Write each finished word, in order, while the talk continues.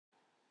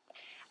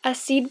A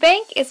seed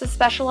bank is a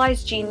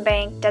specialized gene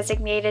bank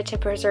designated to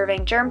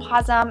preserving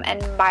germplasm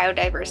and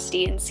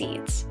biodiversity in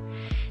seeds.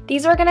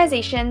 These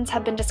organizations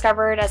have been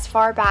discovered as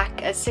far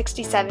back as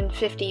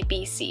 6750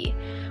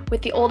 BC,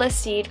 with the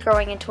oldest seed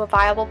growing into a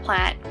viable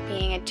plant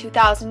being a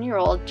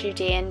 2,000-year-old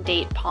Judean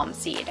date palm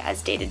seed,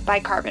 as dated by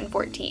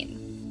carbon-14.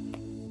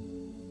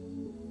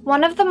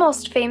 One of the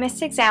most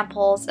famous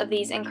examples of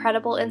these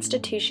incredible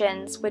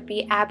institutions would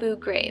be Abu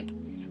Ghraib,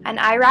 an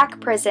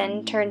Iraq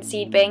prison turned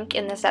seed bank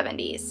in the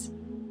 70s.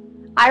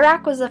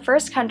 Iraq was the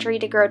first country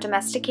to grow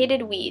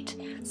domesticated wheat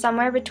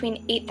somewhere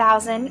between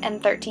 8,000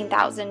 and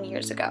 13,000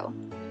 years ago.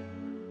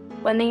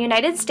 When the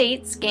United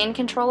States gained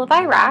control of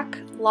Iraq,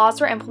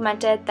 laws were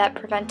implemented that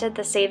prevented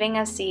the saving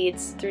of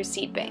seeds through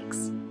seed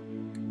banks.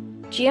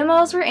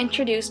 GMOs were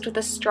introduced with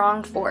a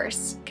strong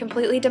force,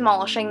 completely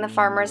demolishing the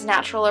farmer's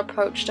natural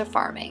approach to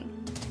farming.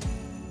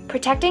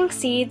 Protecting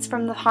seeds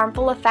from the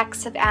harmful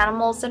effects of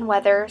animals and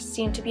weather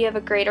seemed to be of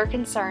a greater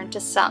concern to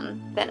some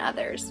than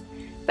others,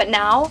 but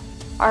now,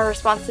 our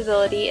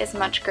responsibility is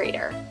much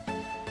greater.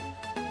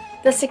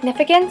 The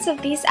significance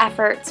of these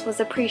efforts was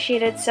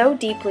appreciated so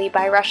deeply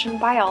by Russian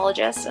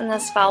biologists in the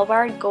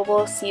Svalbard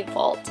Global Seed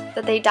Vault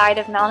that they died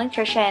of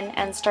malnutrition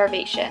and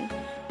starvation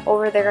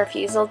over their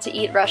refusal to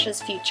eat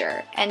Russia's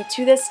future, and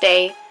to this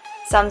day,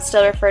 some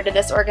still refer to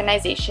this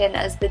organization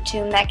as the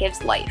tomb that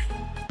gives life.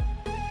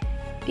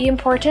 The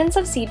importance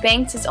of seed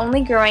banks is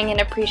only growing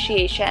in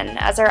appreciation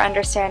as our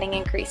understanding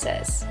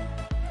increases.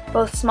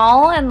 Both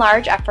small and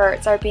large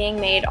efforts are being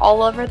made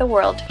all over the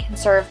world to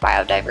conserve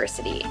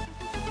biodiversity.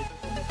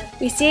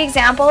 We see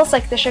examples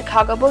like the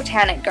Chicago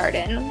Botanic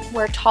Garden,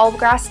 where tall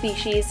grass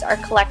species are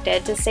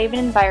collected to save an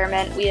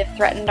environment we have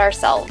threatened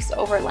ourselves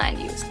over land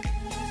use.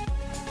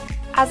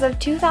 As of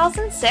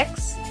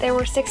 2006, there were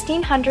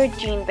 1,600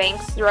 gene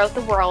banks throughout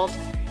the world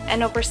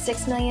and over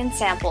 6 million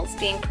samples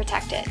being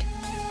protected.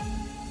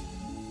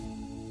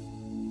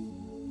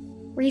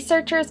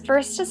 Researchers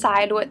first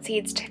decide what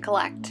seeds to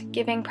collect,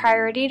 giving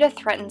priority to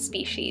threatened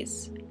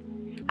species.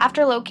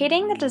 After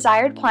locating the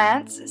desired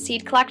plants,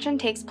 seed collection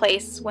takes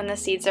place when the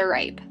seeds are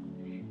ripe.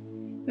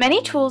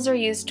 Many tools are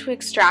used to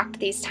extract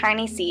these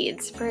tiny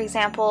seeds, for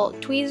example,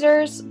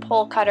 tweezers,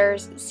 pole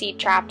cutters, seed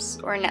traps,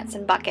 or nets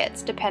and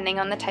buckets, depending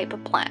on the type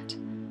of plant.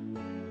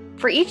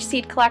 For each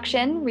seed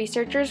collection,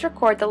 researchers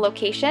record the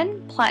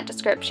location, plant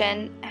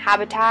description,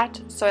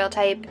 habitat, soil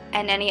type,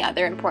 and any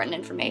other important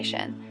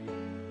information.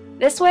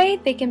 This way,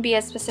 they can be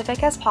as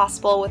specific as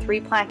possible with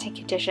replanting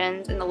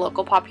conditions in the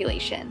local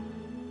population.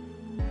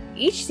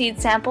 Each seed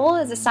sample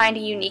is assigned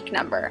a unique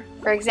number.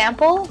 For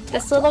example,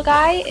 this little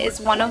guy is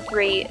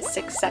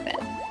 10367.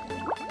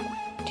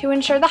 To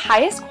ensure the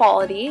highest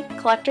quality,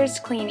 collectors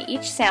clean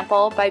each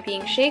sample by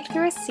being shaped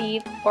through a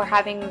sieve or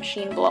having a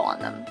machine blow on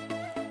them.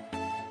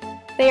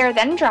 They are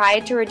then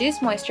dried to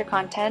reduce moisture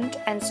content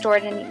and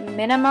stored in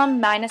minimum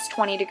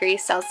 -20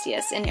 degrees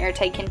Celsius in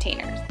airtight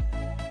containers.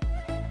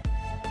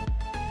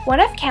 One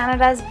of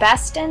Canada's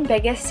best and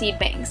biggest seed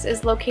banks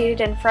is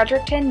located in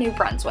Fredericton, New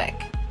Brunswick.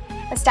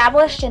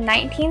 Established in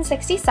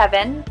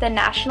 1967, the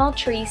National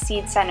Tree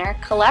Seed Centre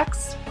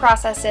collects,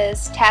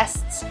 processes,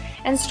 tests,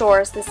 and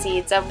stores the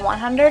seeds of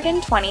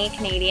 120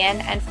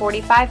 Canadian and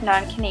 45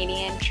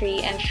 non-Canadian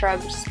tree and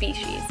shrub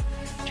species.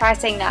 Try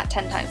saying that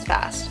 10 times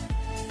fast.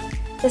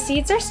 The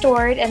seeds are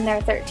stored in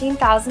their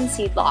 13,000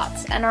 seed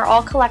lots and are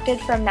all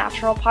collected from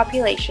natural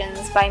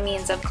populations by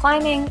means of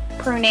climbing,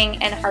 pruning,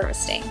 and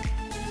harvesting.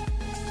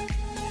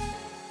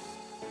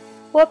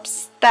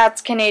 Whoops,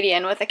 that's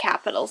Canadian with a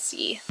capital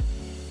C.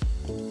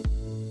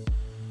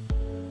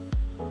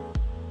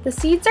 The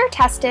seeds are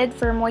tested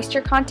for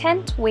moisture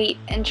content, weight,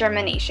 and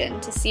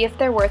germination to see if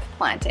they're worth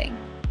planting.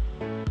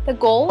 The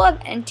goal of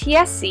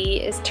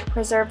NTSC is to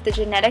preserve the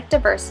genetic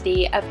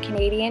diversity of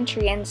Canadian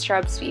tree and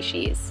shrub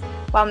species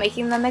while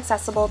making them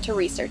accessible to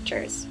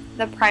researchers,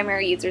 the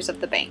primary users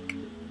of the bank.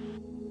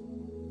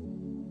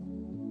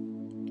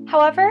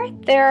 However,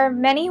 there are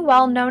many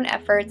well-known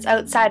efforts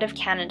outside of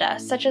Canada,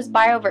 such as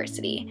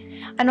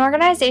biodiversity, an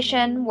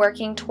organization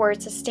working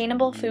towards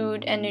sustainable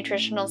food and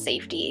nutritional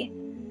safety.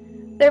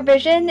 Their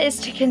vision is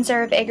to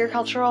conserve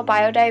agricultural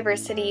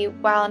biodiversity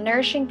while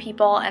nourishing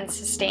people and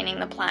sustaining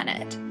the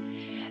planet.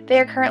 They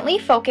are currently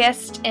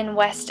focused in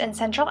West and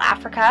Central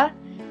Africa,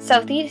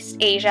 Southeast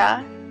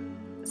Asia,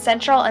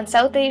 Central and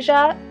South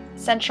Asia,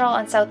 Central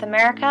and South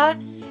America,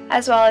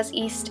 as well as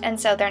East and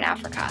Southern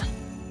Africa.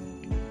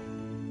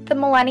 The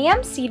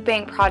Millennium Seed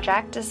Bank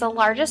Project is the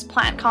largest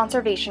plant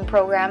conservation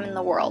program in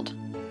the world.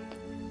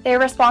 They are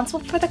responsible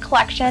for the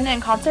collection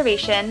and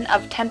conservation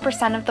of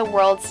 10% of the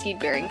world's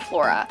seed-bearing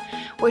flora,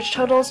 which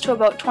totals to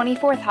about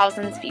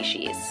 24,000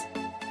 species.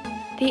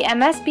 The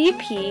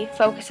MSBP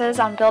focuses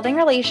on building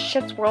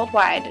relationships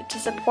worldwide to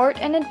support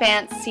and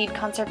advance seed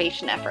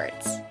conservation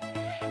efforts.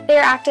 They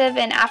are active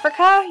in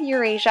Africa,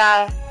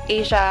 Eurasia,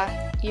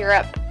 Asia,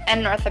 Europe,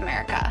 and North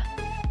America.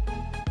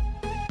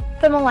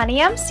 The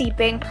Millennium Seed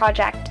Bank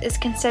Project is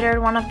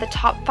considered one of the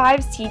top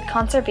 5 seed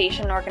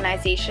conservation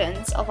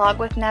organizations, along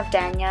with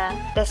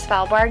Navdanya, the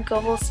Svalbard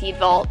Global Seed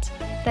Vault,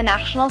 the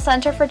National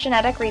Center for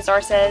Genetic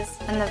Resources,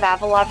 and the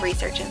Vavilov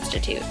Research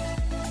Institute.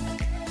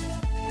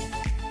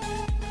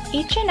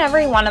 Each and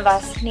every one of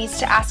us needs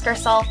to ask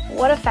ourselves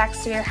what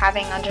effects we are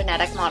having on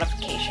genetic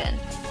modification.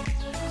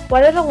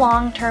 What are the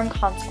long-term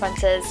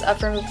consequences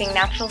of removing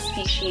natural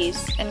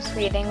species and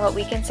creating what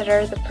we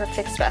consider the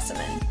perfect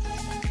specimen?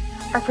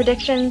 Our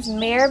predictions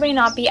may or may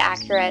not be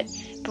accurate,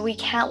 but we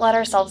can't let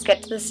ourselves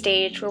get to the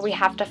stage where we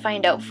have to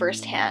find out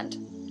firsthand.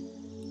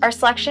 Our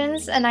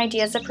selections and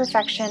ideas of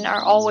perfection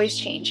are always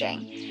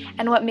changing,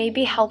 and what may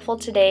be helpful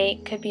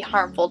today could be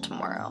harmful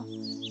tomorrow.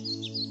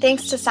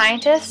 Thanks to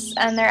scientists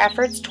and their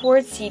efforts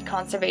towards seed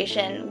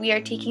conservation, we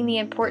are taking the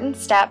important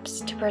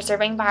steps to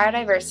preserving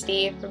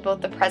biodiversity for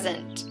both the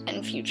present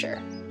and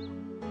future.